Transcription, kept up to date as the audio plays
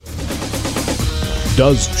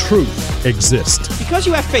Does truth exist? Because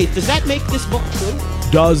you have faith, does that make this book true?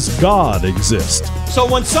 Does God exist? So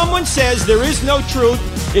when someone says there is no truth,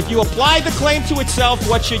 if you apply the claim to itself,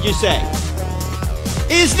 what should you say?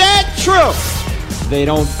 Is that true? They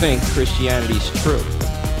don't think Christianity's true.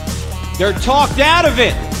 They're talked out of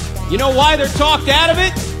it. You know why they're talked out of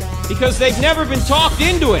it? Because they've never been talked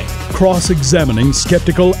into it. Cross-examining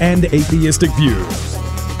skeptical and atheistic views.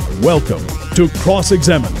 Welcome to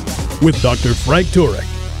Cross-Examine with Dr. Frank Turek.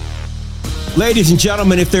 Ladies and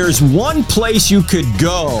gentlemen, if there's one place you could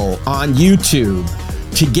go on YouTube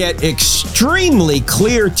to get extremely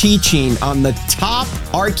clear teaching on the top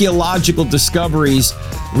archaeological discoveries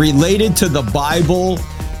related to the Bible,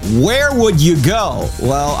 where would you go?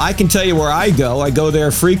 Well, I can tell you where I go. I go there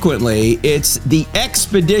frequently. It's the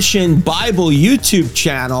Expedition Bible YouTube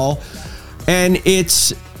channel, and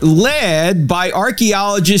it's led by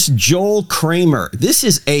archaeologist Joel Kramer. This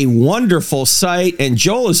is a wonderful site, and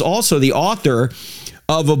Joel is also the author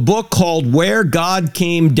of a book called Where God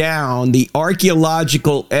Came Down, the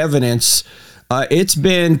Archaeological Evidence. It's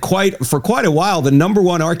been for quite a while the number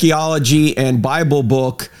one archaeology and Bible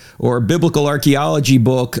book or biblical archaeology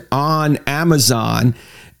book on Amazon.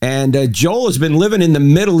 And Joel has been living in the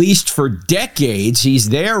Middle East for decades. He's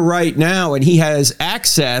there right now, and he has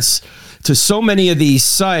access to so many of these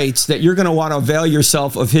sites that you're going to want to avail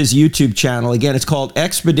yourself of his YouTube channel. Again, it's called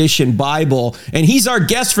Expedition Bible, and he's our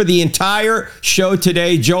guest for the entire show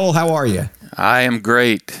today. Joel, how are you? I am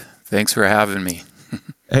great. Thanks for having me.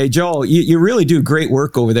 Hey, Joel, you really do great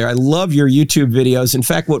work over there. I love your YouTube videos. In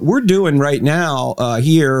fact, what we're doing right now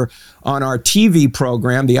here on our TV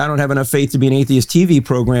program, the I Don't Have Enough Faith to Be an Atheist TV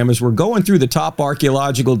program, is we're going through the top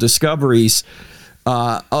archaeological discoveries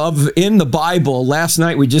in the Bible. Last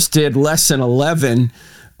night we just did lesson 11.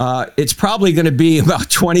 It's probably going to be about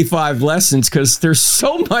 25 lessons because there's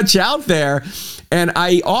so much out there. And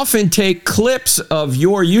I often take clips of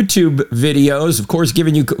your YouTube videos, of course,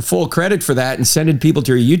 giving you full credit for that and sending people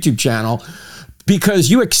to your YouTube channel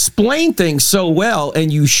because you explain things so well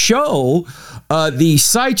and you show the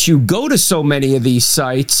sites. You go to so many of these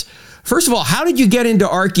sites. First of all, how did you get into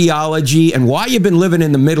archaeology and why you've been living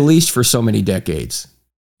in the Middle East for so many decades?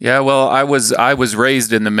 Yeah, well, I was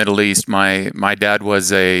raised in the Middle East. My dad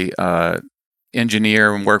was a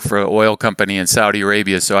engineer and worked for an oil company in Saudi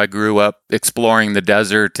Arabia, so I grew up exploring the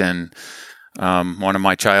desert. And one of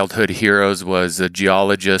my childhood heroes was a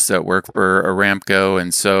geologist that worked for Aramco,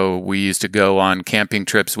 and so we used to go on camping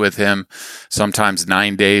trips with him, sometimes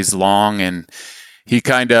 9 days long, and he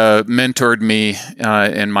kind of mentored me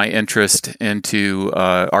in my interest into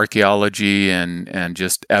archaeology and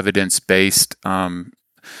just evidence-based,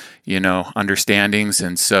 understandings.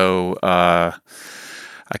 And so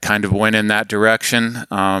I kind of went in that direction,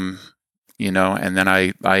 and then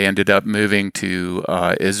I ended up moving to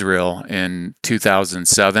Israel in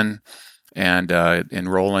 2007 and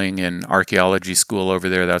enrolling in archaeology school over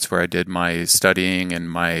there. That's where I did my studying and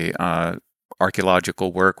my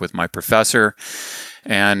archaeological work with my professor.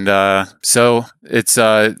 And so it's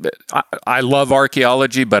I love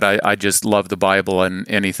archaeology, but I just love the Bible, and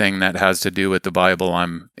anything that has to do with the Bible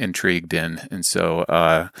I'm intrigued in. And so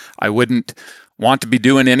I wouldn't want to be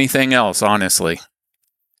doing anything else, honestly.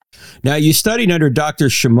 Now, you studied under Dr.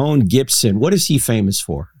 Shimon Gibson. What is he famous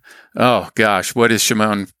for? Oh, gosh, what is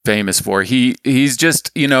Shimon famous for? He's just,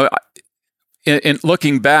 in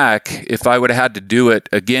looking back, if I would have had to do it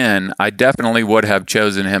again, I definitely would have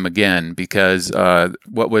chosen him again because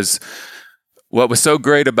what was so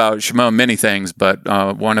great about Shimon, many things, but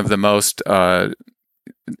one of the most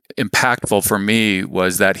impactful for me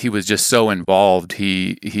was that he was just so involved.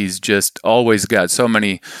 He's just always got so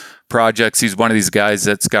many projects. He's one of these guys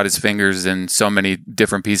that's got his fingers in so many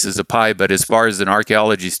different pieces of pie. But as far as an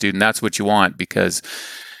archaeology student, that's what you want, because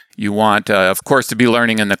you want, of course, to be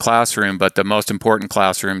learning in the classroom, but the most important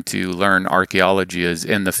classroom to learn archaeology is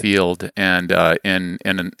in the field and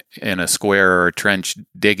in a square or a trench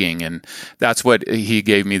digging. And that's what he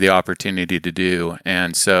gave me the opportunity to do.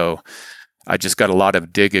 And so I just got a lot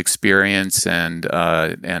of dig experience and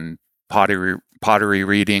pottery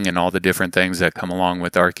reading and all the different things that come along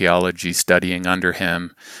with archaeology, studying under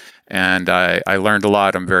him. And I learned a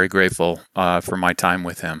lot. I'm very grateful for my time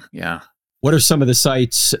with him. Yeah. What are some of the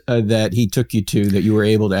sites that he took you to that you were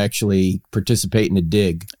able to actually participate in a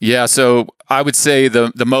dig? Yeah, so I would say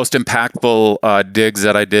the most impactful digs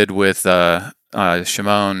that I did with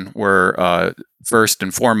Shimon were first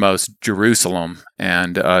and foremost Jerusalem,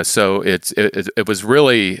 and so it was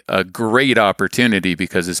really a great opportunity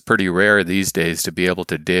because it's pretty rare these days to be able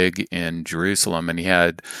to dig in Jerusalem, and he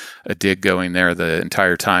had a dig going there the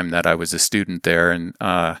entire time that I was a student there, and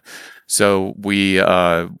so we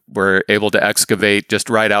were able to excavate just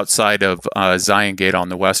right outside of Zion Gate on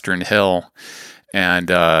the Western Hill, and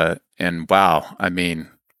wow, I mean,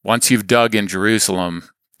 once you've dug in Jerusalem,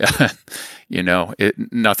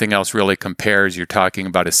 nothing else really compares. You're talking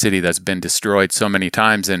about a city that's been destroyed so many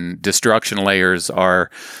times, and destruction layers are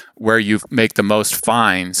where you make the most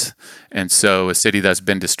finds. And so a city that's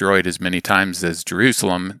been destroyed as many times as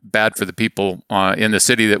Jerusalem, bad for the people in the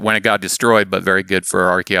city that when it got destroyed, but very good for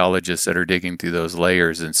archaeologists that are digging through those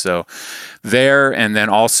layers. And so there, and then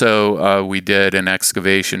also we did an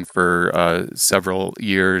excavation for several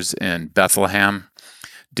years in Bethlehem,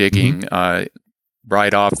 digging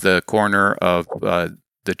right off the corner of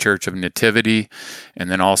the Church of Nativity,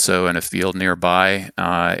 and then also in a field nearby,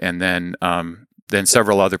 and then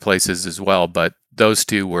several other places as well. But those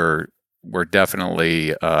two were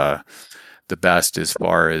definitely the best as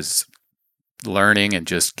far as learning and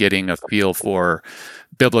just getting a feel for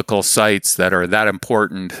biblical sites that are that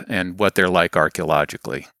important and what they're like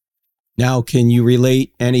archaeologically. Now, can you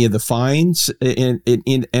relate any of the finds in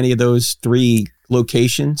any of those three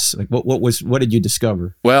locations? Like what did you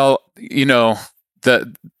discover? Well,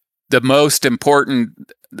 the most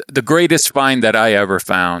important, the greatest find that I ever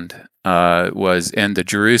found was in the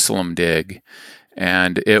Jerusalem dig,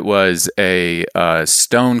 and it was a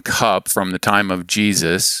stone cup from the time of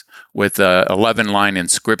Jesus with a 11-line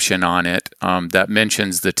inscription on it that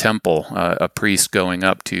mentions the temple, a priest going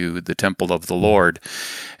up to the temple of the Lord,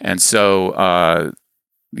 and so.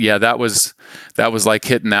 Yeah, that was like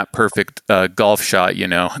hitting that perfect golf shot,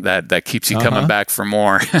 that keeps you coming back for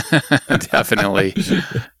more. Definitely.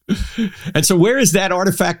 And so, where is that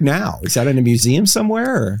artifact now? Is that in a museum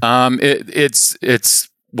somewhere? Or? It's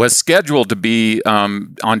was scheduled to be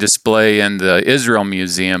on display in the Israel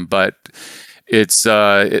Museum, but it's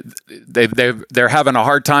they're having a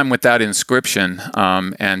hard time with that inscription,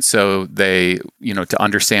 and so they to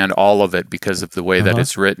understand all of it because of the way that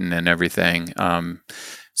it's written and everything.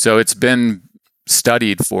 So it's been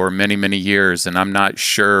studied for many, many years, and I'm not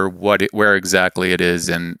sure where exactly it is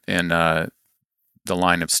in the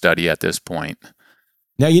line of study at this point.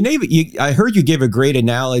 Now, I heard you give a great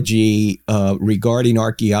analogy regarding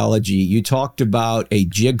archaeology. You talked about a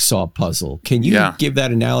jigsaw puzzle. Can you give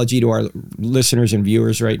that analogy to our listeners and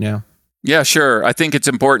viewers right now? Yeah, sure. I think it's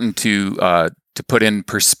important to put in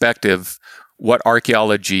perspective what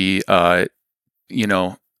archaeology,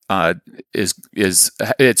 is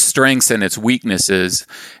its strengths and its weaknesses.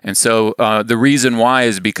 And so the reason why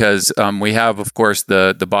is because we have, of course,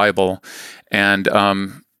 the Bible, and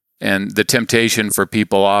the temptation for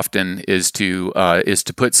people often is to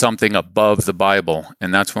put something above the Bible,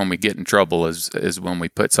 and that's when we get in trouble. Is when we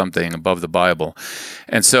put something above the Bible,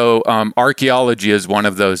 and so archaeology is one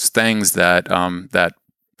of those things that that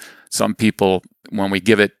some people, when we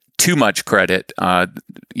give it too much credit,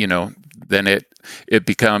 then it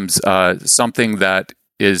becomes something that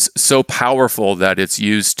is so powerful that it's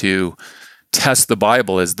used to test the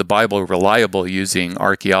Bible. Is the Bible reliable using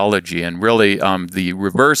archaeology? And really, the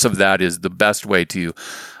reverse of that is the best way to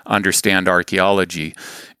understand archaeology.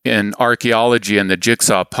 In archaeology and the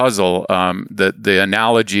jigsaw puzzle, the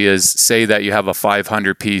analogy is, say that you have a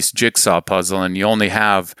 500-piece jigsaw puzzle and you only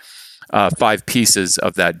have 5 pieces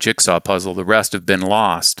of that jigsaw puzzle. The rest have been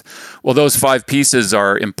lost. Well, those 5 pieces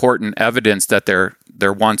are important evidence that there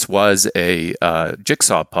once was a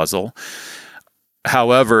jigsaw puzzle.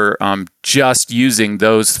 However, just using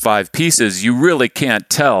those 5 pieces, you really can't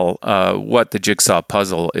tell what the jigsaw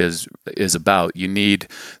puzzle is about. You need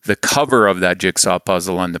the cover of that jigsaw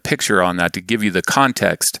puzzle and the picture on that to give you the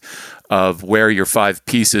context of where your 5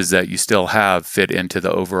 pieces that you still have fit into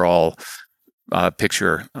the overall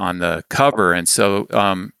picture on the cover. And so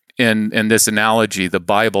in this analogy, the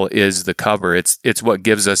Bible is the cover. It's what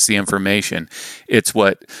gives us the information. It's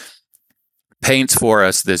what paints for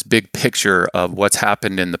us this big picture of what's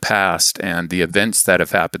happened in the past and the events that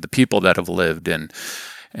have happened, the people that have lived, and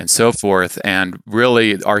so forth. And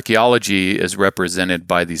really, archaeology is represented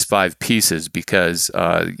by these 5 pieces because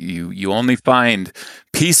you only find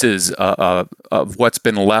pieces of what's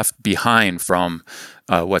been left behind from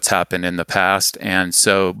what's happened in the past. And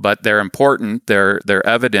so, but they're important. They're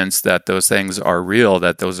evidence that those things are real,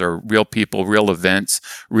 that those are real people, real events,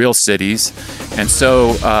 real cities. And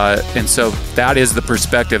so that is the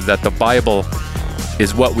perspective that the Bible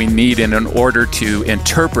is what we need in order to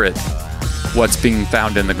interpret what's being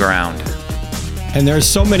found in the ground. And there's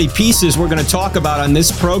so many pieces we're going to talk about on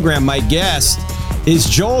this program. My guest is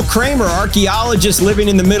Joel Kramer, archaeologist living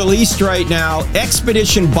in the Middle East right now.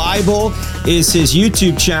 Expedition Bible is his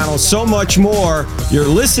YouTube channel. So much more. You're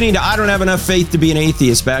listening to I Don't Have Enough Faith to Be an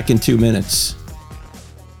Atheist. Back in 2 minutes.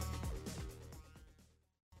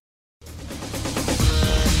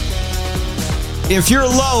 If you're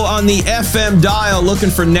low on the FM dial looking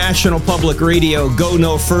for National Public Radio, go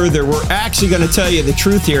no further. We're actually going to tell you the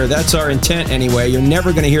truth here. That's our intent anyway. You're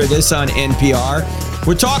never going to hear this on NPR.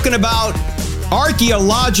 We're talking about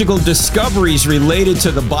archaeological discoveries related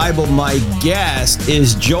to the Bible. My guest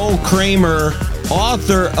is Joel Kramer,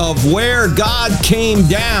 author of Where God Came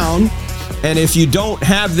Down. And if you don't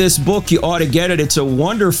have this book, you ought to get it. It's a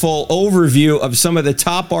wonderful overview of some of the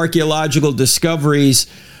top archaeological discoveries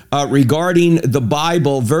regarding the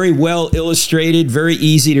Bible. Very well illustrated, very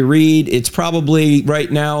easy to read. It's probably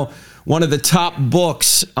right now one of the top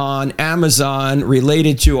books on Amazon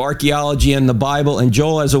related to archaeology and the Bible. And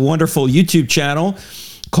Joel has a wonderful YouTube channel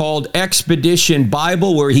called Expedition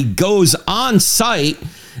Bible, where he goes on site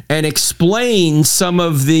and explains some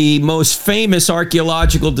of the most famous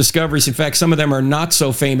archaeological discoveries. In fact, some of them are not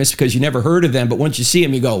so famous because you never heard of them, but once you see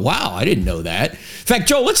them, you go, wow, I didn't know that. In fact,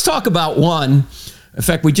 Joel, let's talk about one. In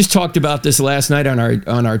fact, we just talked about this last night on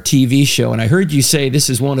our TV show, and I heard you say this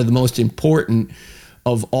is one of the most important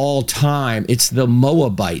of all time. It's the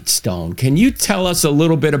Moabite stone. Can you tell us a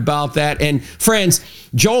little bit about that? And friends,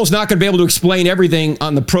 Joel's not going to be able to explain everything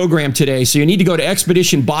on the program today, so you need to go to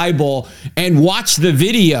Expedition Bible and watch the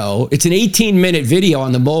video. It's an 18-minute video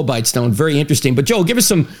on the Moabite stone. Very interesting. But Joel, give us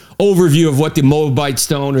some overview of what the Moabite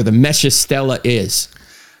stone or the Mesha Stela is.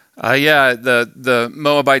 The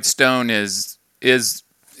Moabite stone is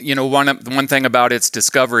one thing about its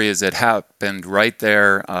discovery is it happened right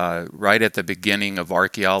there, right at the beginning of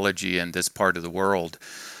archaeology in this part of the world.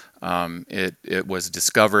 It was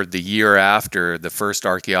discovered the year after the first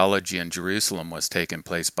archaeology in Jerusalem was taken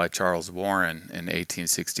place by Charles Warren in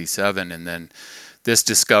 1867, and then this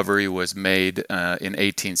discovery was made in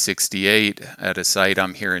 1868 at a site.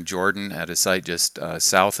 I'm here in Jordan, at a site just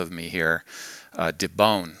south of me here,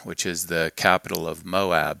 Dibon, which is the capital of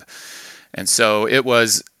Moab. And so it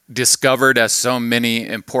was discovered, as so many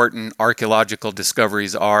important archaeological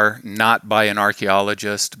discoveries are, not by an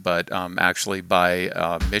archaeologist, but actually by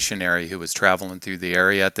a missionary who was traveling through the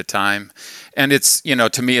area at the time. And it's,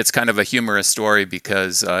 to me, it's kind of a humorous story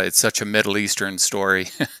because it's such a Middle Eastern story.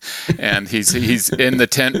 And he's in the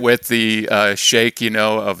tent with the sheikh,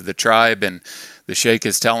 of the tribe, and the sheikh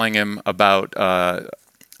is telling him about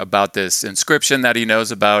this inscription that he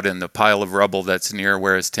knows about and the pile of rubble that's near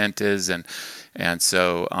where his tent is. And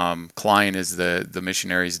so Klein is the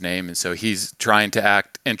missionary's name. And so he's trying to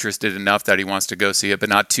act interested enough that he wants to go see it, but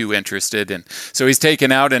not too interested. And so he's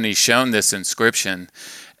taken out and he's shown this inscription.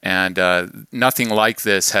 And nothing like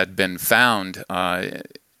this had been found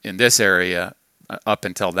in this area up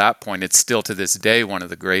until that point. It's still to this day one of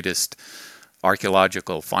the greatest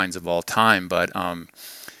archaeological finds of all time. But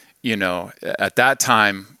at that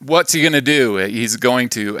time, what's he going to do? He's going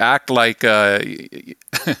to act like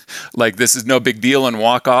like this is no big deal and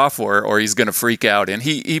walk off, or he's going to freak out. And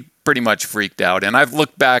he pretty much freaked out. And I've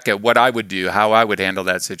looked back at what I would do, how I would handle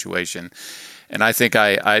that situation. And I think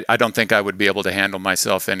I don't think I would be able to handle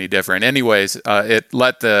myself any different. Anyways, it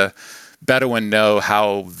let the Bedouin know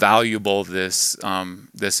how valuable this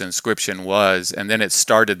inscription was. And then it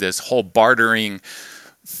started this whole bartering,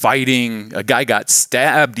 fighting. A guy got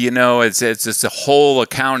stabbed, it's just a whole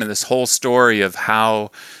account and this whole story of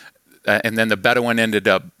how, and then the Bedouin ended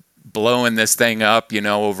up blowing this thing up,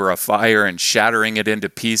 over a fire and shattering it into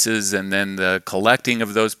pieces, and then the collecting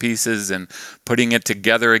of those pieces and putting it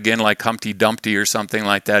together again like Humpty Dumpty or something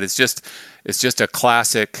like that. It's just a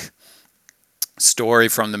classic story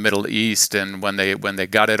from the Middle East. And when they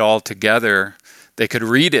got it all together, they could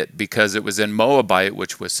read it because it was in Moabite,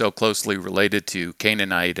 which was so closely related to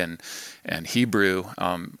Canaanite and Hebrew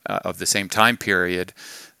of the same time period,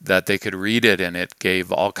 that they could read it, and it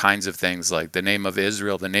gave all kinds of things like the name of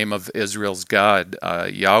Israel, the name of Israel's God,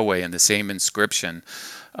 Yahweh, in the same inscription.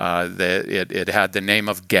 It had the name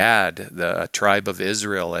of Gad, the tribe of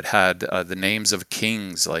Israel. It had the names of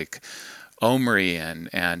kings like Omri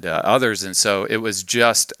and others. And so it was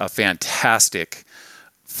just a fantastic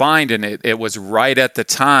find, and it was right at the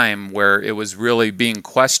time where it was really being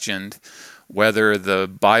questioned whether the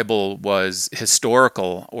Bible was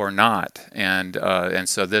historical or not, and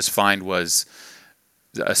so this find was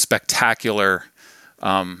a spectacular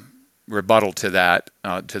rebuttal to that,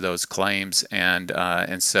 to those claims, and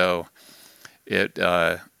so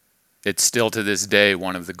it's still to this day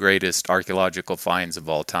one of the greatest archaeological finds of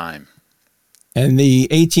all time. And the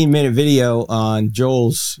 18-minute video on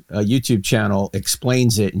Joel's YouTube channel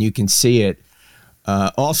explains it, and you can see it.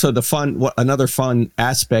 Also, another fun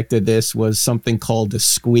aspect of this was something called the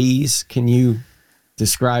squeeze. Can you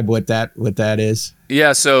describe what that is?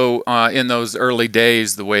 Yeah, so in those early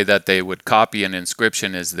days, the way that they would copy an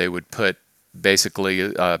inscription is they would put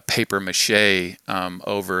basically paper mache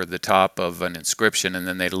over the top of an inscription, and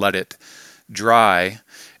then they'd let it dry,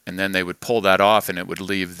 and then they would pull that off, and it would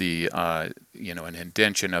leave the an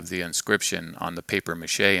indentation of the inscription on the paper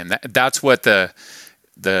mache, and that's what the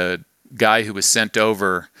guy who was sent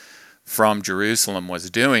over from Jerusalem was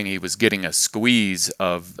doing. He was getting a squeeze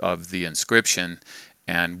of the inscription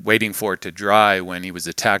and waiting for it to dry when he was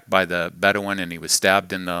attacked by the Bedouin and he was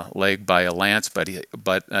stabbed in the leg by a lance.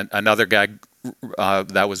 But another guy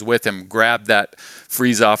that was with him grabbed that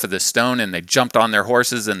frieze off of the stone, and they jumped on their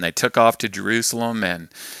horses and they took off to Jerusalem. And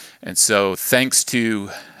so thanks to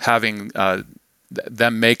having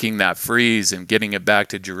them making that frieze and getting it back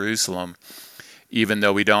to Jerusalem, even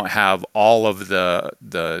though we don't have all of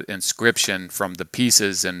the inscription from the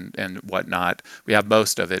pieces and whatnot, we have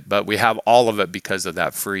most of it, but we have all of it because of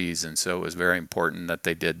that frieze. And so it was very important that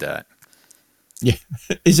they did that. Yeah.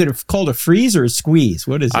 Is it called a freeze or a squeeze?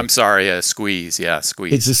 What is it? I'm sorry, a squeeze. Yeah,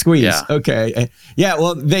 squeeze. It's a squeeze. Yeah. Okay. Yeah,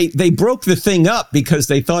 well, they broke the thing up because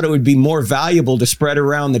they thought it would be more valuable to spread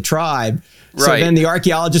around the tribe. So Right. then the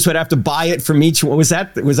archaeologists would have to buy it from each one. Was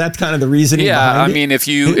that kind of the reasoning behind it? I mean, if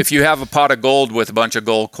you have a pot of gold with a bunch of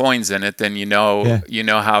gold coins in it, then you know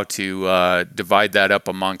how to divide that up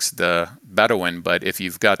amongst the Bedouin. But if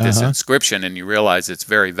you've got this inscription and you realize it's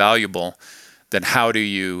very valuable, then how do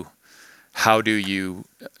you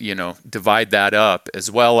divide that up,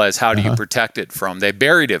 as well as how do you protect it from? They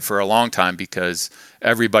buried it for a long time because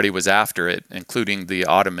everybody was after it, including the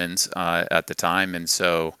Ottomans at the time, and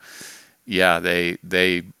so. Yeah,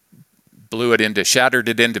 they shattered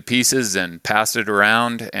it into pieces and passed it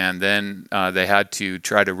around, and then they had to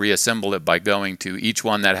try to reassemble it by going to each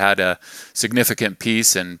one that had a significant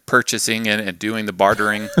piece and purchasing it and doing the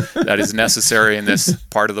bartering that is necessary in this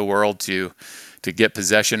part of the world to get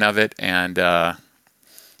possession of it. And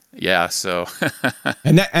so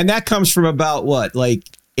and that comes from about what, like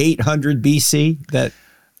 800 BC? That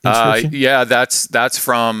inscription? that's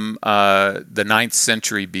from the 9th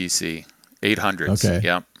century BC. 800s. Okay.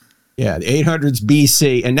 Yeah. Yeah, the 800s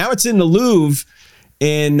BC. And now it's in the Louvre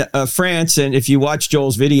in France. And if you watch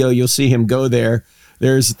Joel's video, you'll see him go there.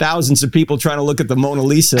 There's thousands of people trying to look at the Mona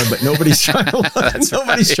Lisa, but nobody's trying to look,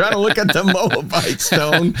 trying to look at the Moabite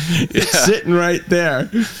stone. It's sitting right there.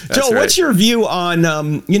 Joel, what's your view on,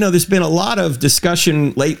 there's been a lot of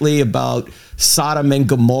discussion lately about Sodom and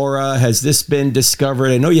Gomorrah. Has this been discovered?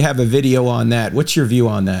 I know you have a video on that. What's your view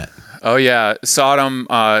on that? Oh, yeah. Sodom,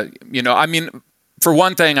 for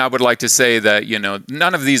one thing, I would like to say that,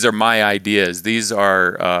 none of these are my ideas. These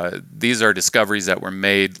are discoveries that were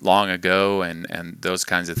made long ago and those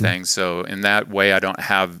kinds of things. So in that way, I don't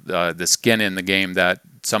have the skin in the game that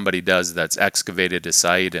somebody does that's excavated a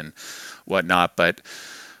site and whatnot. But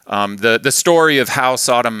the story of how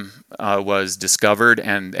Sodom was discovered,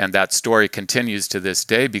 and that story continues to this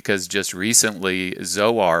day, because just recently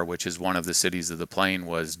Zoar, which is one of the cities of the plain,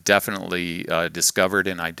 was definitely discovered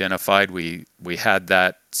and identified. We had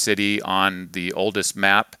that city on the oldest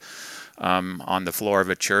map on the floor of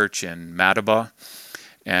a church in Madaba,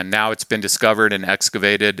 and now it's been discovered and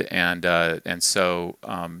excavated, and so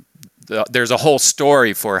there's a whole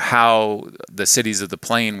story for how the cities of the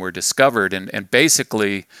plain were discovered, and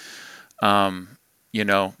basically,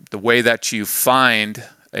 the way that you find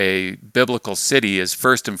a biblical city is,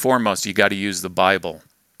 first and foremost, you got to use the Bible.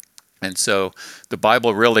 And so the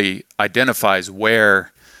Bible really identifies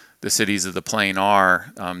where the cities of the plain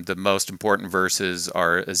are. The most important verses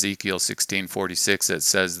are Ezekiel 16:46. That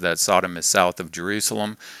says that Sodom is south of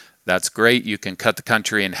Jerusalem. That's great. You can cut the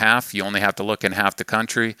country in half. You only have to look in half the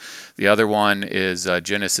country. The other one is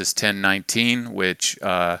Genesis 10:19, which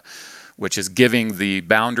is giving the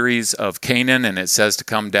boundaries of Canaan, and it says to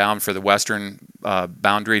come down for the western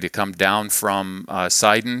boundary, to come down from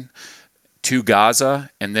Sidon to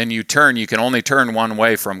Gaza, and then you turn. You can only turn one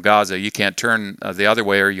way from Gaza. You can't turn the other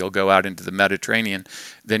way, or you'll go out into the Mediterranean.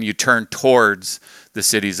 Then you turn towards the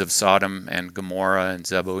cities of Sodom and Gomorrah and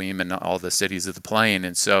Zeboim and all the cities of the plain.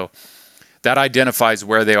 And so that identifies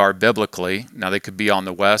where they are biblically. Now, they could be on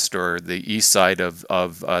the west or the east side of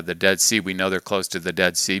the Dead Sea. We know they're close to the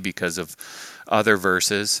Dead Sea because of other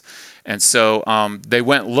verses. And so they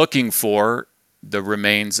went looking for the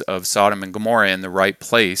remains of Sodom and Gomorrah in the right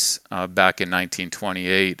place back in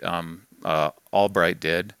 1928. Albright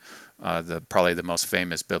did, probably the most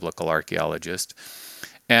famous biblical archaeologist.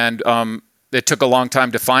 And it took a long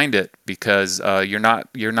time to find it because you're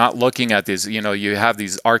not looking at these. You have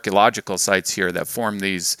these archaeological sites here that form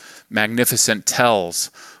these magnificent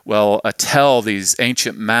tells. Well, a tell, these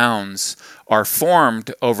ancient mounds, are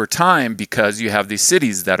formed over time because you have these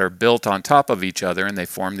cities that are built on top of each other, and they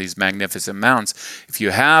form these magnificent mounds. If you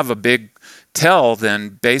have a big tell,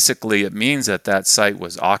 then basically it means that that site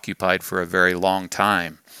was occupied for a very long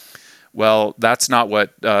time. Well, that's not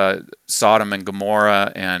what Sodom and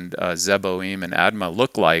Gomorrah and Zeboim and Admah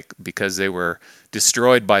look like, because they were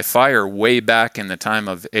destroyed by fire way back in the time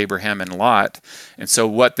of Abraham and Lot. And so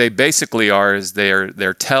what they basically are is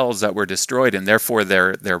they're tells that were destroyed, and therefore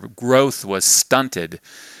their growth was stunted.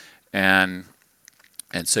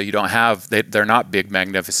 And so you don't have, they're not big,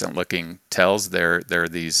 magnificent looking tells. They're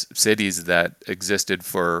these cities that existed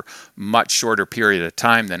for much shorter period of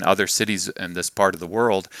time than other cities in this part of the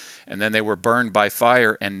world. And then they were burned by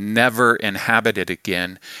fire and never inhabited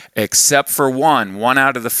again, except for one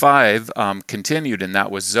out of the five continued, and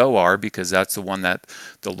that was Zoar, because that's the one that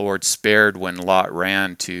the Lord spared when Lot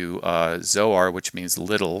ran to Zoar, which means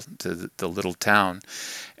little, to the little town.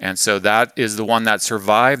 And so that is the one that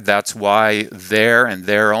survived. That's why there and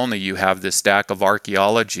there only you have this stack of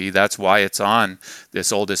archaeology. That's why it's on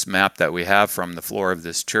this oldest map that we have from the floor of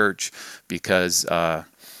this church, because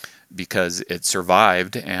it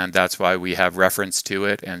survived, and that's why we have reference to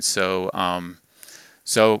it. And so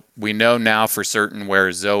we know now for certain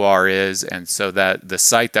where Zoar is, and so that the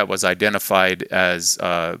site that was identified as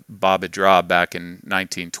Babadra back in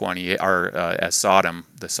 1928, or as Sodom,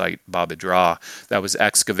 the site Babadra, that was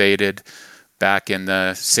excavated back in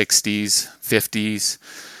the 60s, 50s,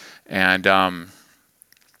 and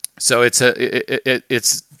so it's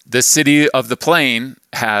the city of the plain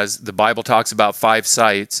has, the Bible talks about 5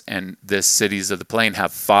 sites, and this cities of the plain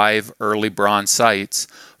have 5 early bronze sites.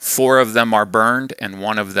 4 of them are burned, and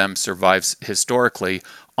 1 of them survives historically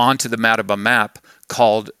onto the Madaba map,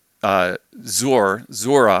 called Zora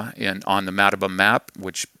on the Madaba map,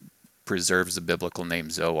 which preserves the biblical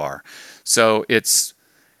name Zoar. So it's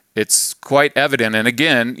quite evident. And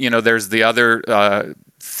again, there's the other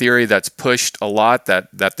theory that's pushed a lot, that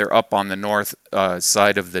they're up on the north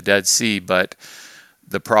side of the Dead Sea, but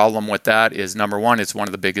the problem with that is, number one, it's one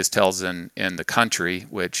of the biggest tells in the country,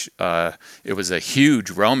 which it was a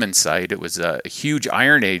huge Roman site. It was a huge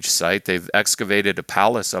Iron Age site. They've excavated a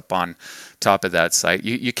palace up on top of that site.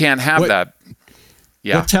 You can't have that.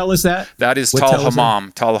 Yeah. What tell is that? That is Tal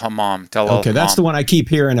Hammam. Okay, that's the one I keep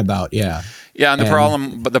hearing about. Yeah. Yeah, and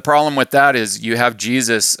the problem with that is you have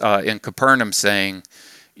Jesus in Capernaum saying,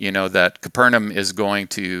 that Capernaum is going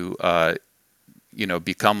to,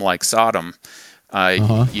 become like Sodom.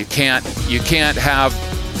 You can't have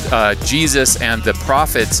Jesus and the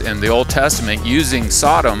prophets in the Old Testament using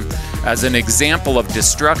Sodom as an example of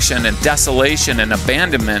destruction and desolation and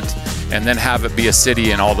abandonment, and then have it be a city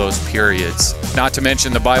in all those periods. Not to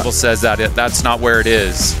mention the Bible says that that's not where it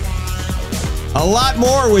is. A lot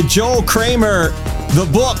more with Joel Kramer, the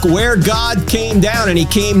book Where God Came Down, and he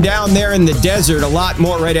came down there in the desert. A lot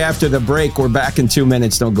more right after the break. We're back in 2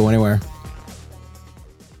 minutes. Don't go anywhere.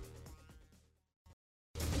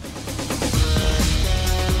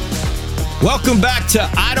 Welcome back to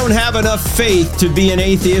I Don't Have Enough Faith to Be an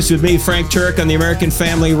Atheist with me, Frank Turek, on the American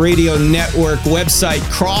Family Radio Network website,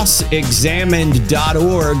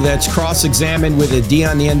 crossexamined.org. That's crossexamined with a D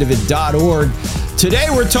on the end of it.org. Today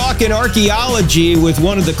we're talking archaeology with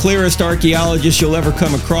one of the clearest archaeologists you'll ever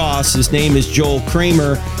come across. His name is Joel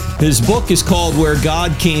Kramer. His book is called Where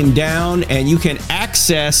God Came Down, and you can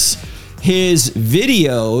access his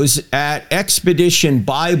videos at Expedition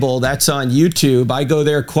Bible. That's on YouTube. I go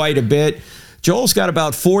there quite a bit. Joel's got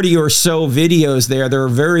about 40 or so videos there. They're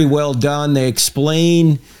very well done. They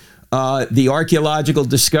explain the archaeological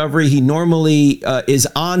discovery. He normally is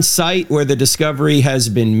on site where the discovery has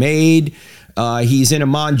been made. He's in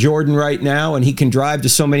Amman, Jordan right now, and he can drive to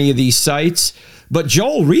so many of these sites. But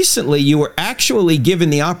Joel, recently you were actually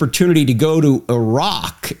given the opportunity to go to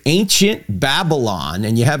Iraq, ancient Babylon,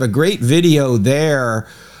 and you have a great video there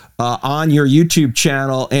on your YouTube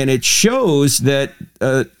channel, and it shows that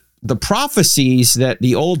the prophecies that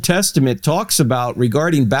the Old Testament talks about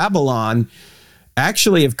regarding Babylon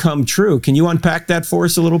actually have come true. Can you unpack that for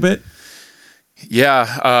us a little bit?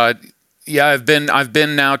 Yeah, I've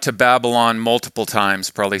been now to Babylon multiple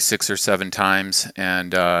times, probably 6 or 7 times,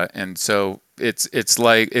 and so it's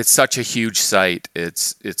like, it's such a huge site.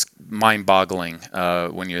 It's mind-boggling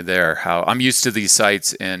when you're there. How I'm used to these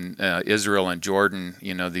sites in Israel and Jordan,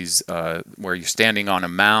 these where you're standing on a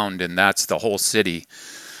mound and that's the whole city.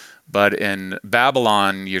 But in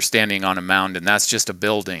Babylon, you're standing on a mound, and that's just a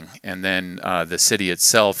building. And then the city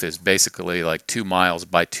itself is basically like 2 miles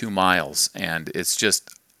by 2 miles. And it's just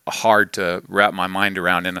hard to wrap my mind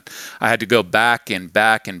around. And I had to go back and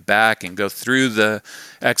back and back and go through the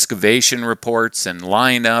excavation reports and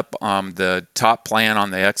line up the top plan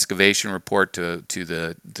on the excavation report to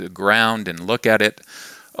the ground and look at it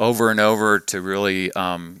over and over to really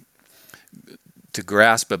to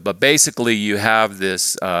grasp it. But basically you have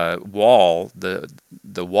this wall,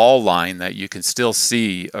 the wall line that you can still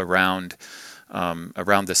see around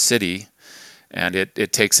the city. And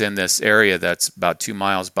it takes in this area that's about 2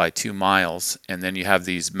 miles by 2 miles. And then you have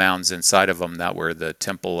these mounds inside of them that were the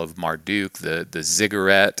Temple of Marduk, the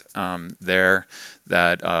ziggurat there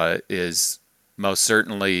that is most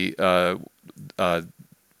certainly,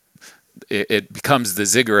 it becomes the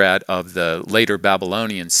ziggurat of the later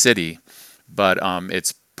Babylonian city, but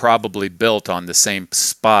it's probably built on the same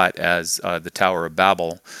spot as the Tower of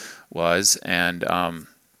Babel was. And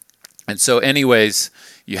so anyways,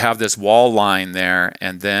 you have this wall line there,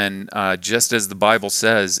 and then just as the Bible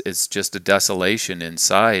says, it's just a desolation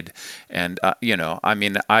inside. And,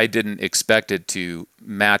 I didn't expect it to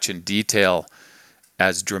match in detail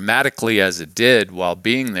as dramatically as it did while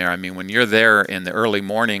being there. I mean, when you're there in the early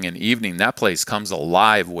morning and evening, that place comes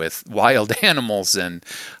alive with wild animals, and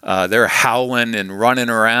they're howling and running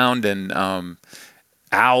around, and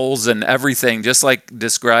owls and everything, just like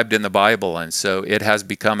described in the Bible. And so it has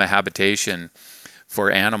become a habitation for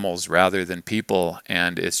animals rather than people.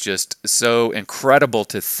 And it's just so incredible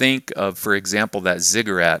to think of, for example, that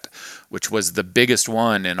ziggurat, which was the biggest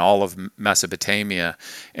one in all of Mesopotamia,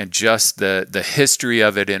 and just the history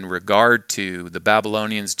of it in regard to the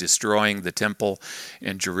Babylonians destroying the temple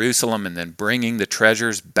in Jerusalem and then bringing the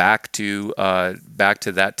treasures back to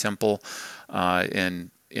that temple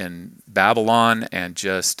in Babylon, and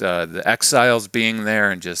just the exiles being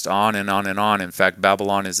there, and just on and on and on. In fact,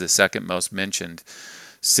 Babylon is the second most mentioned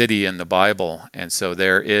city in the Bible, and so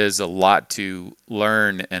there is a lot to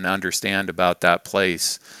learn and understand about that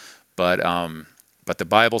place. But the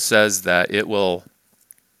Bible says that it will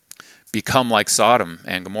become like Sodom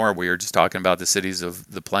and Gomorrah. We were just talking about the cities of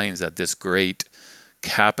the plains, that this great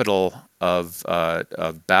capital of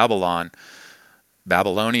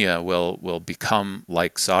Babylonia will become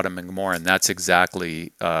like Sodom and Gomorrah, and that's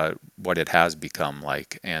exactly what it has become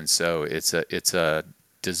like. And so it's a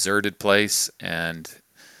deserted place and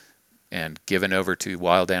given over to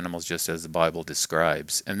wild animals, just as the Bible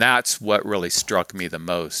describes. And that's what really struck me the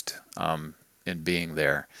most in being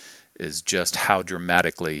there, is just how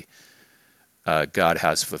dramatically God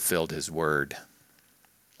has fulfilled His word.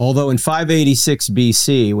 Although in 586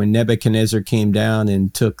 BC, when Nebuchadnezzar came down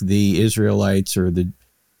and took the Israelites or the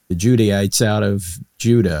Judahites out of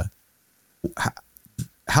Judah,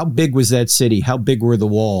 how big was that city? How big were the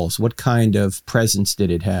walls? What kind of presence did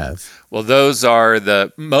it have? Well, those are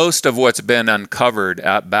most of what's been uncovered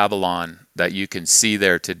at Babylon that you can see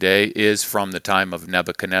there today is from the time of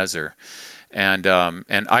Nebuchadnezzar. And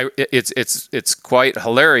it's quite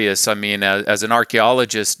hilarious. I mean, as an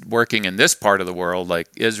archaeologist working in this part of the world, like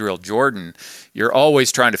Israel, Jordan, you're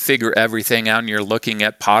always trying to figure everything out, and you're looking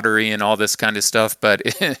at pottery and all this kind of stuff. But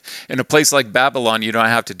in a place like Babylon, you don't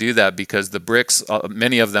have to do that, because the bricks,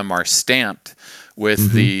 many of them are stamped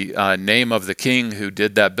with the name of the king who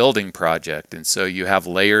did that building project. And so you have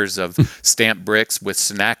layers of stamped bricks with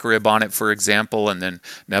Sennacherib on it, for example, and then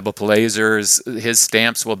Nebuchadnezzar's, his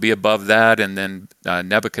stamps will be above that, and then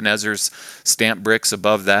Nebuchadnezzar's stamped bricks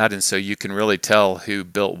above that. And so you can really tell who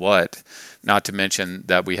built what, not to mention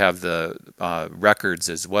that we have the records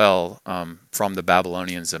as well from the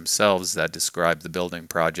Babylonians themselves that describe the building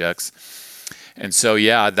projects. And so,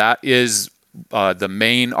 yeah, that is the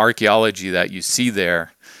main archaeology that you see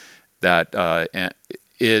there that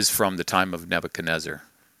is from the time of Nebuchadnezzar.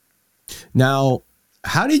 Now,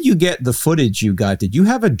 how did you get the footage you got? Did you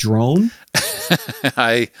have a drone?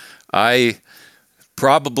 I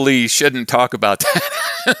probably shouldn't talk about that.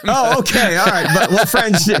 Oh, okay. All right. But, well,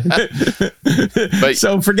 friends,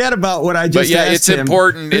 so forget about what I just asked it's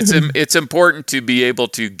important. It's important to be able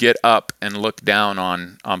to get up and look down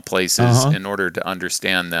on places in order to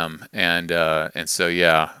understand them. And so,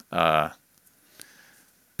 yeah.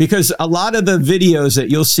 Because a lot of the videos that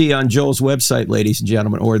you'll see on Joel's website, ladies and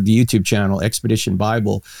gentlemen, or the YouTube channel, Expedition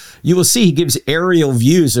Bible, you will see he gives aerial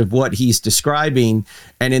views of what he's describing.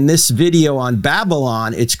 And in this video on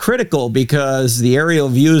Babylon, it's critical because the aerial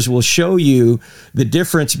views will show you the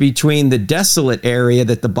difference between the desolate area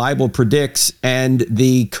that the Bible predicts and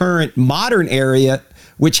the current modern area,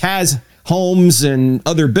 which has homes and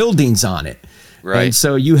other buildings on it. Right. And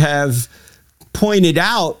so you have pointed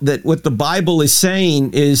out that what the Bible is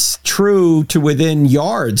saying is true to within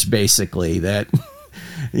yards, basically, that,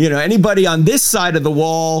 anybody on this side of the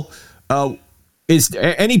wall is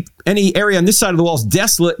any area on this side of the wall is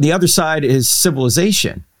desolate, and the other side is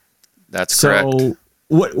civilization. That's correct. So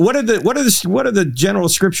what are the general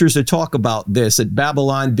scriptures that talk about this, at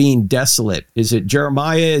Babylon being desolate? Is it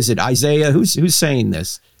Jeremiah? Is it Isaiah? Who's saying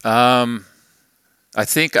this? I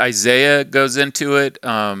think Isaiah goes into it.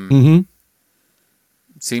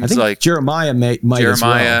 Seems like Jeremiah might Jeremiah, as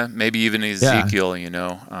well. Maybe even Ezekiel,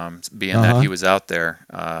 being that he was out there.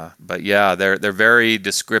 But yeah, they're very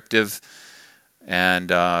descriptive,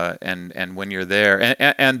 and when you're there,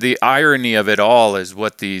 and the irony of it all is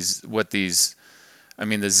what these. I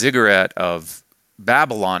mean, the ziggurat of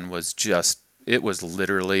Babylon was it was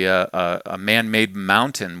literally a man-made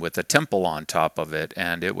mountain with a temple on top of it,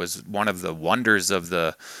 and it was one of the wonders of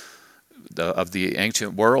the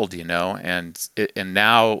ancient world, and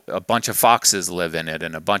now a bunch of foxes live in it,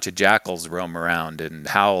 and a bunch of jackals roam around and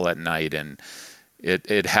howl at night, and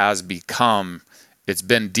it has become, it's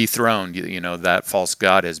been dethroned. That false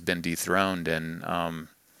god has been dethroned,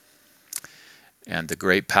 and the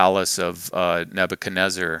great palace of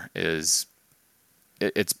Nebuchadnezzar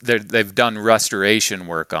they've done restoration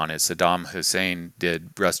work on it. Saddam Hussein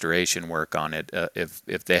did restoration work on it.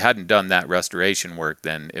 If they hadn't done that restoration work,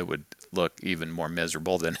 then it would look even more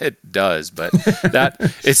miserable than it does. But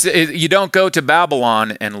you don't go to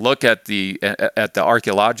Babylon and look at the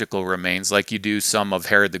archaeological remains like you do some of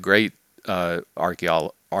Herod the Great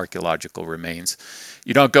archaeological remains.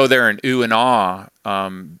 You don't go there in ooh and awe,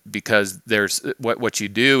 because there's what you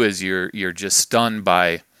do is you're just stunned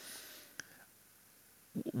by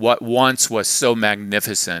what once was so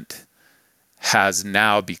magnificent has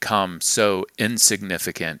now become so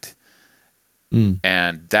insignificant.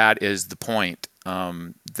 And that is the point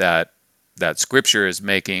that Scripture is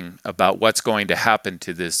making about what's going to happen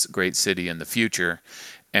to this great city in the future,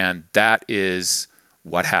 and that is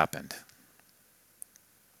what happened.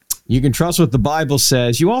 You can trust what the Bible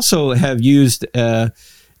says. You also have used a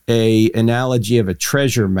analogy of a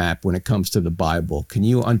treasure map when it comes to the Bible. Can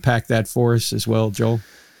you unpack that for us as well, Joel?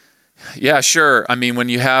 Yeah, sure. I mean, when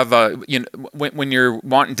you have, when you're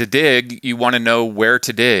wanting to dig, you want to know where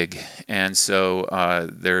to dig. And so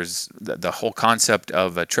there's the whole concept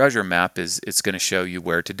of a treasure map is it's going to show you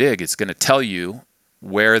where to dig. It's going to tell you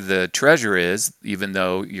where the treasure is, even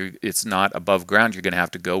though it's not above ground. You're going to have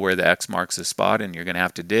to go where the X marks the spot, and you're going to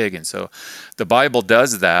have to dig. And so the Bible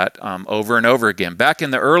does that over and over again. Back in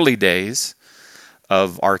the early days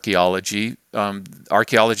of archaeology,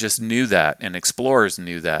 archaeologists knew that, and explorers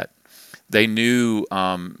knew that. They knew,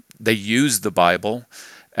 they used the Bible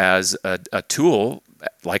as a tool,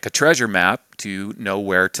 like a treasure map, to know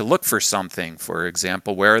where to look for something. For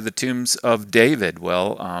example, where are the tombs of David?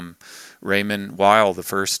 Well, Raymond Weil, the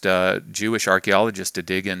first Jewish archaeologist to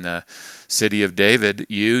dig in the city of David,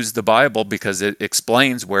 used the Bible because it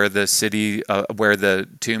explains where the city, where the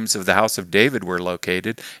tombs of the house of David were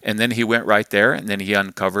located. And then he went right there, and then he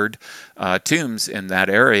uncovered tombs in that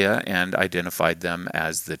area and identified them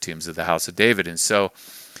as the tombs of the house of David. And so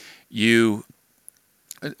the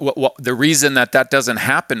reason that doesn't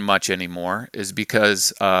happen much anymore is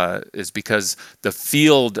because the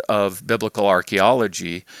field of biblical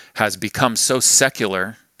archaeology has become so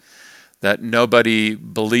secular that nobody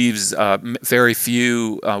believes. Very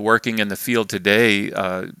few working in the field today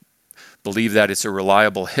believe that it's a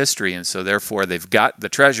reliable history, and so therefore they've got the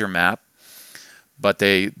treasure map, but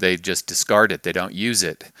they just discard it. They don't use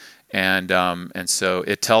it. And so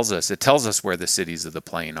it tells us where the cities of the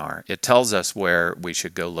plain are. It tells us where we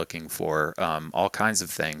should go looking for all kinds of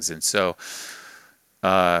things. And so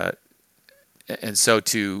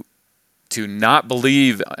to not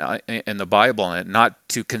believe in the Bible and not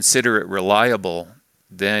to consider it reliable,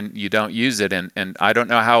 then you don't use it. And I don't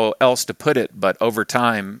know how else to put it, but over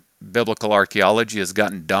time, biblical archaeology has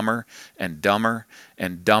gotten dumber and dumber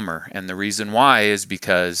and dumber. And the reason why is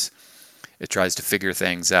because it tries to figure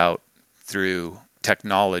things out through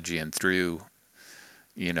technology and through,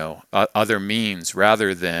 other means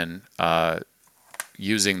rather than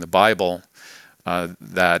using the Bible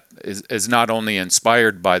that is not only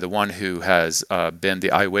inspired by the one who has been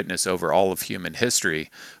the eyewitness over all of human history,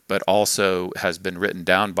 but also has been written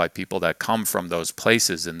down by people that come from those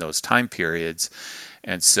places in those time periods.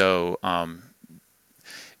 And so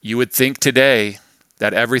you would think today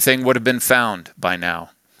that everything would have been found by now.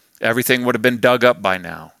 Everything would have been dug up by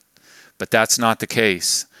now. But that's not the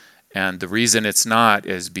case. And the reason it's not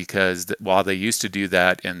is because while they used to do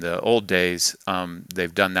that in the old days,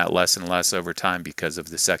 they've done that less and less over time because of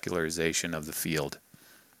the secularization of the field.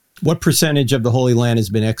 What percentage of the Holy Land has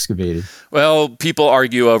been excavated? Well, people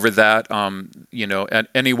argue over that. At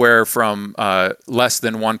anywhere from less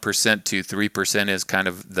than 1% to 3% is kind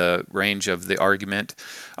of the range of the argument.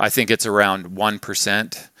 I think it's around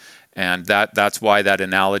 1%. And that's why that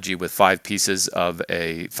analogy with 5 pieces of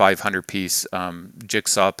a 500-piece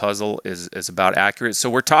jigsaw puzzle is about accurate. So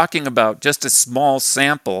we're talking about just a small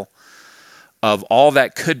sample of all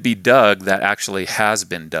that could be dug that actually has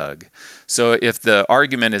been dug. So if the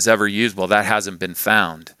argument is ever used, well, that hasn't been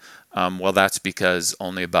found, well, that's because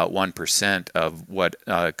only about 1% of what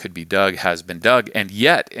could be dug has been dug. And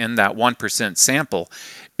yet, in that 1% sample,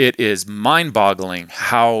 it is mind-boggling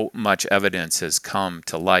how much evidence has come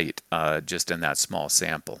to light just in that small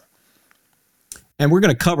sample. And we're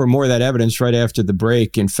going to cover more of that evidence right after the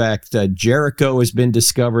break. In fact, Jericho has been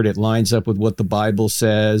discovered. It lines up with what the Bible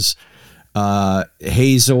says.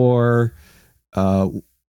 Hazor, and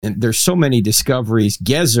there's so many discoveries.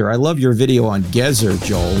 Gezer, I love your video on Gezer,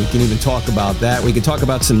 Joel. We can even talk about that. We can talk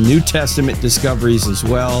about some New Testament discoveries as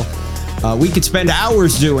well. We could spend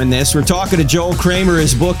hours doing this. We're talking to Joel Kramer.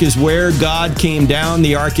 His book is Where God Came Down,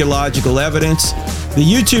 the Archaeological Evidence. The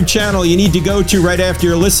YouTube channel you need to go to right after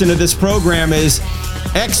you listen to this program is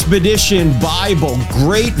Expedition Bible.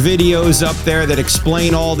 Great videos up there that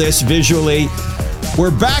explain all this visually. We're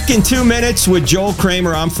back in 2 minutes with Joel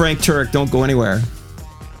Kramer. I'm Frank Turek. Don't go anywhere.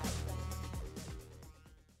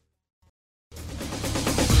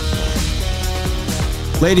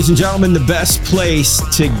 Ladies and gentlemen, the best place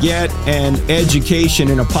to get an education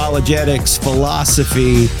in apologetics,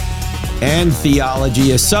 philosophy, and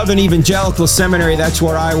theology is Southern Evangelical Seminary. That's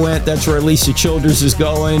where I went. That's where Lisa Childers is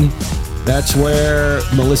going. That's where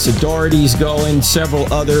Melissa Doherty's going, several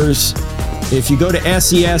others. If you go to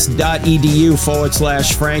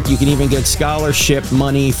ses.edu/Frank, you can even get scholarship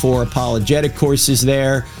money for apologetic courses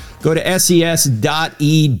there. Go to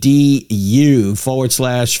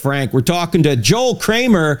ses.edu/Frank. We're talking to Joel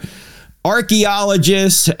Kramer,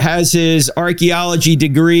 archaeologist, has his archaeology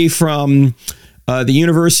degree from the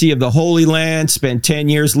University of the Holy Land, spent 10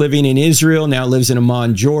 years living in Israel, now lives in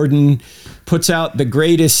Amman, Jordan, puts out the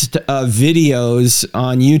greatest videos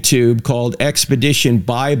on YouTube called Expedition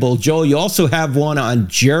Bible. Joel, you also have one on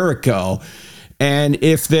Jericho. And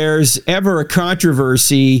if there's ever a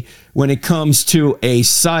controversy when it comes to a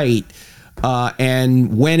site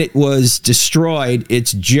and when it was destroyed,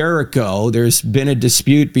 it's Jericho. There's been a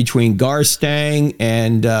dispute between Garstang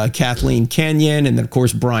and Kathleen Kenyon, and then, of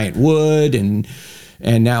course, Bryant Wood and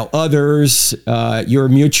now others. Our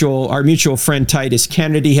mutual friend Titus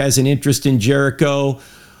Kennedy has an interest in Jericho.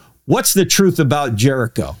 What's the truth about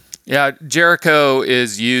Jericho? Yeah, Jericho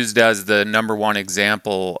is used as the number one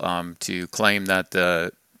example to claim that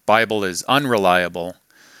the Bible is unreliable,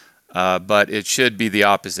 but it should be the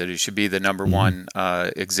opposite. It should be the number one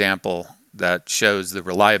example that shows the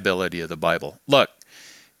reliability of the Bible. Look,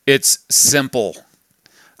 it's simple.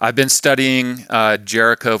 I've been studying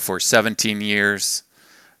Jericho for 17 years.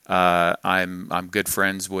 I'm good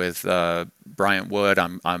friends with Bryant Wood.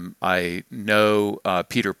 I know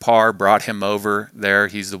Peter Parr brought him over there.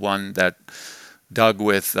 He's the one that dug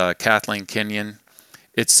with Kathleen Kenyon.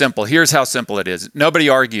 It's simple. Here's how simple it is. Nobody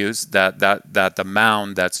argues that the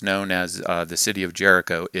mound that's known as the city of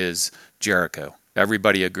Jericho is Jericho.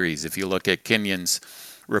 Everybody agrees. If you look at Kenyon's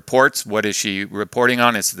reports, what is she reporting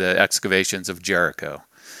on? It's the excavations of Jericho.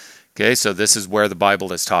 Okay, so this is where the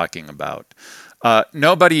Bible is talking about.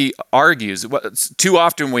 Nobody argues. Too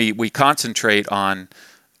often we concentrate on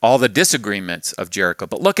all the disagreements of Jericho,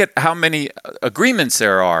 but look at how many agreements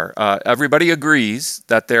there are. Everybody agrees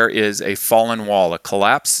that there is a fallen wall, a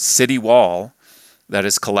collapsed city wall that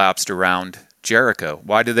has collapsed around Jericho.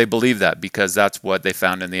 Why do they believe that? Because that's what they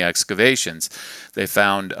found in the excavations. They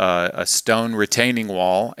found a stone retaining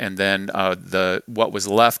wall, and then what was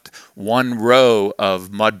left, one row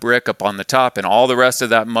of mud brick up on the top, and all the rest of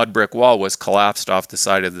that mud brick wall was collapsed off the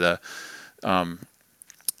side of the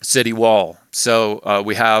city wall. So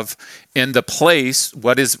we have in the place,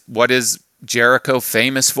 what is Jericho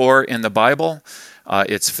famous for in the Bible?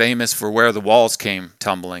 It's famous for where the walls came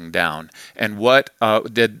tumbling down. And what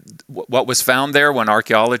was found there when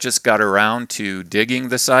archaeologists got around to digging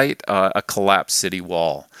the site? A collapsed city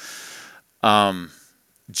wall.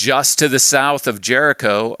 Just to the south of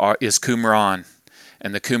Jericho is Qumran,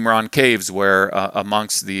 and the Qumran caves, where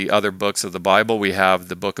amongst the other books of the Bible, we have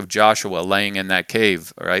the book of Joshua laying in that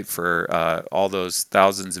cave, right, for all those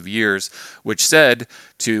thousands of years, which said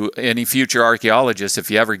to any future archaeologist, if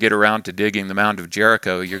you ever get around to digging the Mound of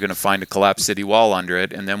Jericho, you're going to find a collapsed city wall under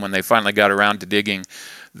it. And then when they finally got around to digging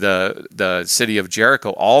the city of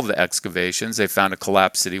Jericho, all the excavations, they found a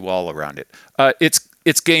collapsed city wall around it.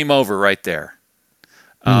 it's game over right there.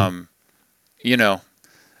 You know,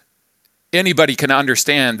 anybody can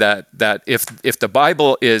understand that if the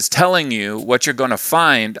Bible is telling you what you're going to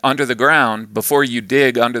find under the ground before you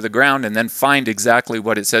dig under the ground and then find exactly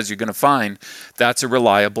what it says you're going to find, that's a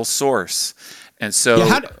reliable source. And so,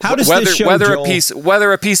 how does this show, whether Joel?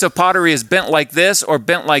 whether a piece of pottery is bent like this or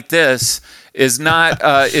bent like this is not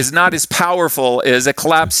as powerful as a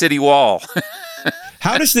collapsed city wall.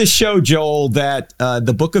 How does this show, Joel, that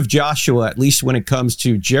the book of Joshua, at least when it comes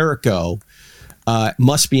to Jericho,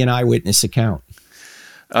 must be an eyewitness account?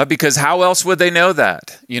 Because how else would they know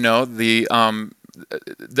that? You know, they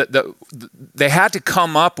had to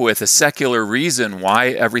come up with a secular reason why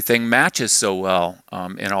everything matches so well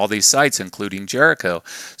in all these sites, including Jericho.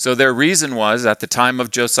 So their reason was, at the time of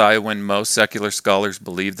Josiah, when most secular scholars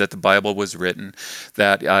believed that the Bible was written,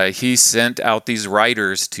 that he sent out these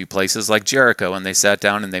writers to places like Jericho, and they sat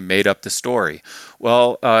down and they made up the story.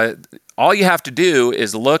 Well, all you have to do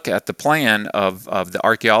is look at the plan of the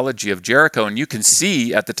archaeology of Jericho, and you can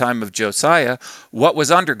see at the time of Josiah what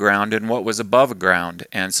was underground and what was above ground.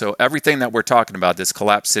 And so everything that we're talking about, this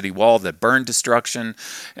collapsed city wall, the burn destruction,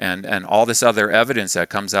 and all this other evidence that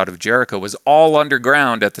comes out of Jericho, was all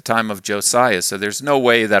underground at the time of Josiah. So there's no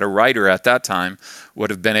way that a writer at that time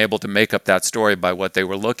would have been able to make up that story by what they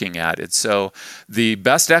were looking at. And so the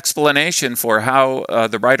best explanation for how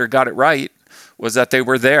the writer got it right was that they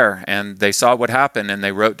were there and they saw what happened and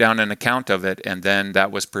they wrote down an account of it, and then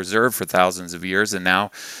that was preserved for thousands of years. And now,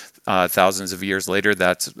 thousands of years later,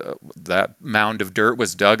 that mound of dirt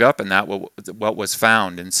was dug up, and that what was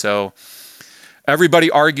found. And so everybody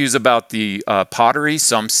argues about the pottery.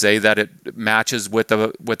 Some say that it matches with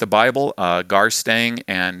the Bible, garstang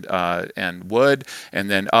and wood, and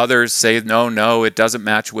then others say no, it doesn't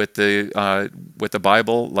match with the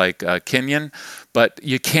Bible, like Kenyan. But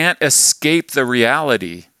you can't escape the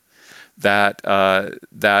reality that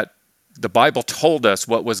the Bible told us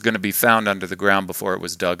what was going to be found under the ground before it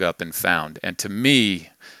was dug up and found. And to me,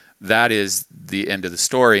 that is the end of the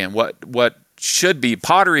story. And what should be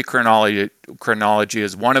pottery chronology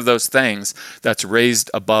is one of those things that's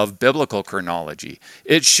raised above biblical chronology.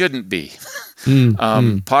 It shouldn't be.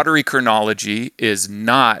 Pottery chronology is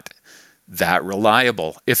not that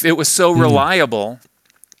reliable. If it was so reliable,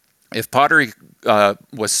 if pottery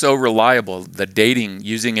was so reliable, the dating,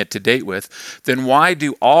 using it to date with, then why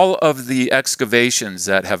do all of the excavations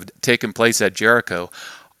that have taken place at Jericho,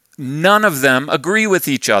 none of them agree with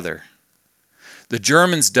each other? The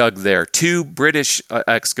Germans dug there, 2 British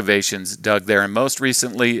excavations dug there, and most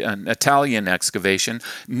recently an Italian excavation.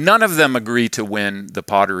 None of them agree to when the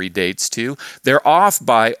pottery dates to. They're off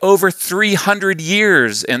by over 300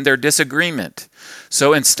 years in their disagreement.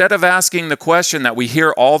 So instead of asking the question that we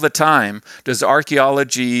hear all the time, what does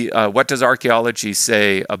archaeology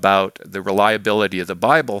say about the reliability of the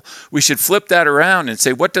Bible? We should flip that around and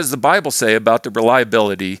say, what does the Bible say about the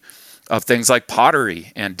reliability of things like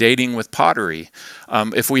pottery and dating with pottery?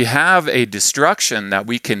 If we have a destruction that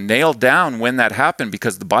we can nail down when that happened,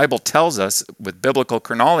 because the Bible tells us with biblical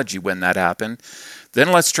chronology when that happened,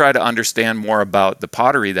 then let's try to understand more about the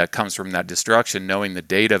pottery that comes from that destruction, knowing the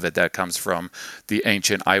date of it that comes from the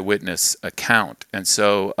ancient eyewitness account. And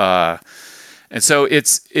so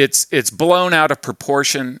it's blown out of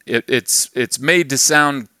proportion. It's made to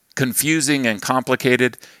sound confusing and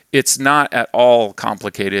complicated. It's not at all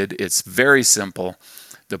complicated. It's very simple.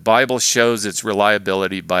 The Bible shows its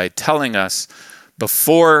reliability by telling us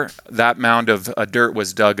before that mound of dirt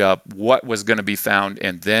was dug up what was going to be found,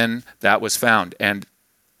 and then that was found. And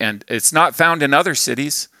it's not found in other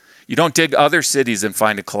cities. You don't dig other cities and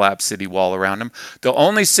find a collapsed city wall around them. The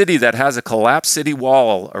only city that has a collapsed city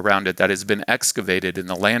wall around it that has been excavated in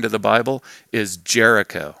the land of the Bible is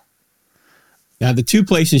Jericho. Now, the 2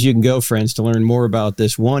 places you can go, friends, to learn more about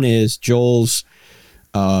this, one is Joel's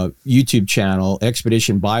YouTube channel,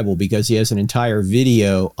 Expedition Bible, because he has an entire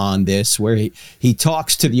video on this where he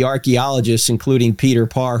talks to the archaeologists, including Peter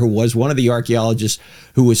Parr, who was one of the archaeologists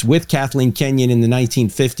who was with Kathleen Kenyon in the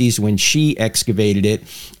 1950s when she excavated it,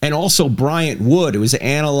 and also Bryant Wood, who has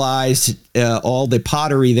analyzed all the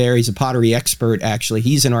pottery there. He's a pottery expert, actually.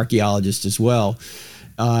 He's an archaeologist as well.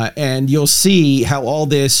 And you'll see how all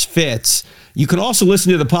this fits. You can also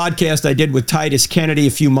listen to the podcast I did with Titus Kennedy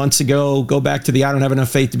a few months ago. Go back to the I Don't Have Enough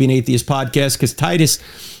Faith to Be an Atheist podcast, because Titus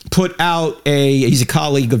put out he's a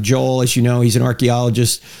colleague of Joel, as you know, he's an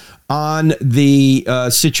archaeologist, on the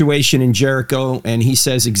situation in Jericho, and he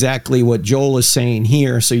says exactly what Joel is saying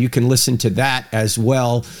here, so you can listen to that as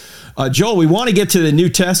well. Joel, we want to get to the New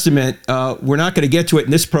Testament. We're not going to get to it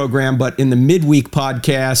in this program, but in the midweek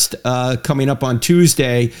podcast coming up on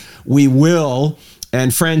Tuesday, we will.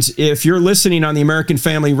 And friends, if you're listening on the American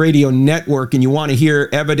Family Radio Network and you want to hear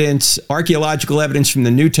evidence, archaeological evidence from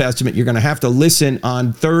the New Testament, you're going to have to listen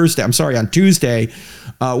on Tuesday,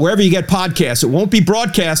 wherever you get podcasts. It won't be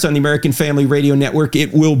broadcast on the American Family Radio Network.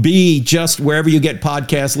 It will be just wherever you get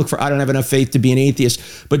podcasts. Look for I Don't Have Enough Faith to Be an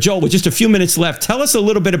Atheist. But Joel, with just a few minutes left, tell us a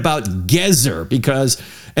little bit about Gezer, because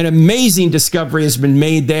an amazing discovery has been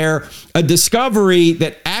made there, a discovery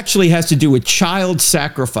that actually has to do with child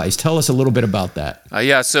sacrifice. Tell us a little bit about that.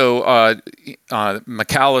 So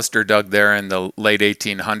McAllister dug there in the late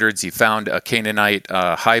 1800s. He found a Canaanite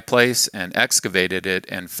high place and excavated it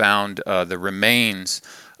and found the remains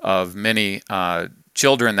of many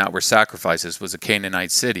children that were sacrificed. This was a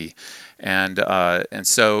Canaanite city. And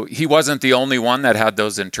so he wasn't the only one that had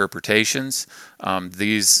those interpretations.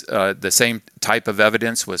 The same type of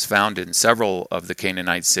evidence was found in several of the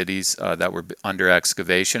Canaanite cities that were under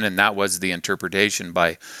excavation, and that was the interpretation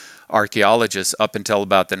by archaeologists up until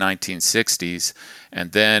about the 1960s.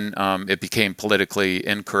 And then it became politically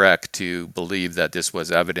incorrect to believe that this was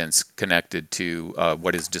evidence connected to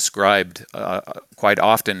what is described quite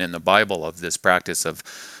often in the Bible of this practice of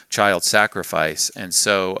child sacrifice. And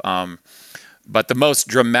so, but the most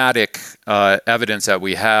dramatic evidence that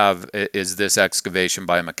we have is this excavation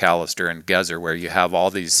by McAllister and Gezer, where you have all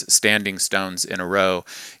these standing stones in a row.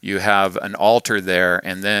 You have an altar there,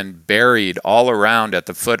 and then buried all around at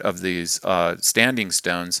the foot of these standing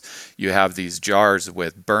stones, you have these jars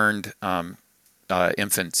with burned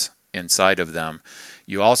infants inside of them.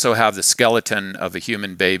 You also have the skeleton of a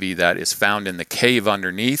human baby that is found in the cave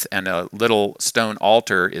underneath, and a little stone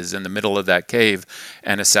altar is in the middle of that cave,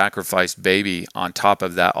 and a sacrificed baby on top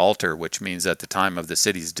of that altar, which means at the time of the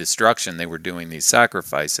city's destruction, they were doing these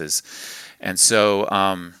sacrifices. And so,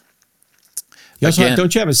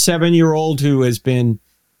 don't you have a 7-year-old who has been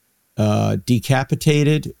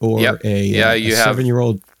decapitated, or yep. a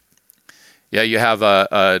 7-year-old? Yeah, you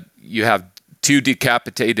have 2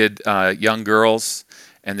 decapitated young girls,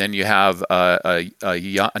 and then you have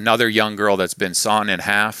another young girl that's been sawn in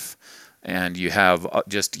half, and you have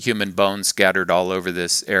just human bones scattered all over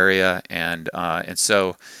this area, and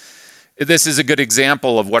so this is a good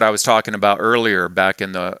example of what I was talking about earlier. Back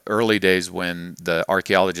in the early days, when the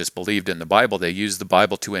archaeologists believed in the Bible, they used the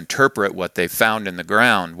Bible to interpret what they found in the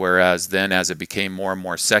ground, whereas then as it became more and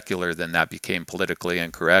more secular, then that became politically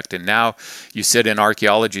incorrect. And now you sit in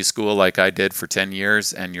archaeology school like I did for 10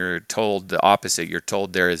 years, and you're told the opposite. You're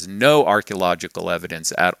told there is no archaeological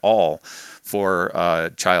evidence at all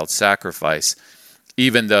for child sacrifice,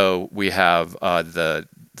 even though we have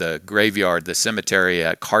the graveyard, the cemetery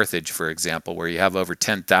at Carthage, for example, where you have over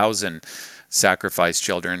 10,000 sacrificed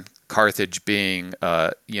children. Carthage being,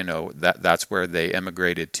 that's where they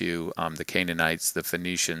immigrated to, the Canaanites, the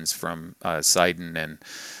Phoenicians from Sidon and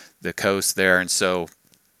the coast there. And so,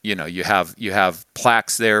 you have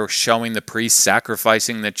plaques there showing the priests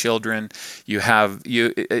sacrificing the children.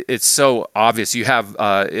 It's so obvious. You have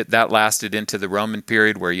that lasted into the Roman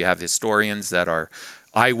period, where you have historians that are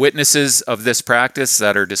eyewitnesses of this practice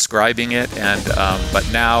that are describing it, and but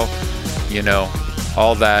now,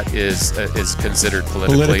 all that is considered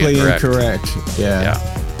politically incorrect. Yeah.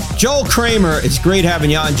 Joel Kramer, it's great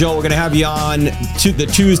having you on. Joel, we're going to have you on to the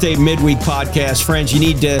Tuesday midweek podcast. Friends, you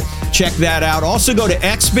need to check that out. Also go to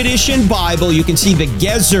Expedition Bible. You can see the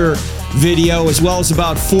Gezer video, as well as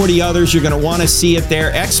about 40 others. You're going to want to see it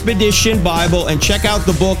there. Expedition Bible, and check out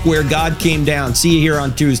the book Where God Came Down. See you here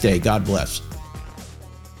on Tuesday. God bless.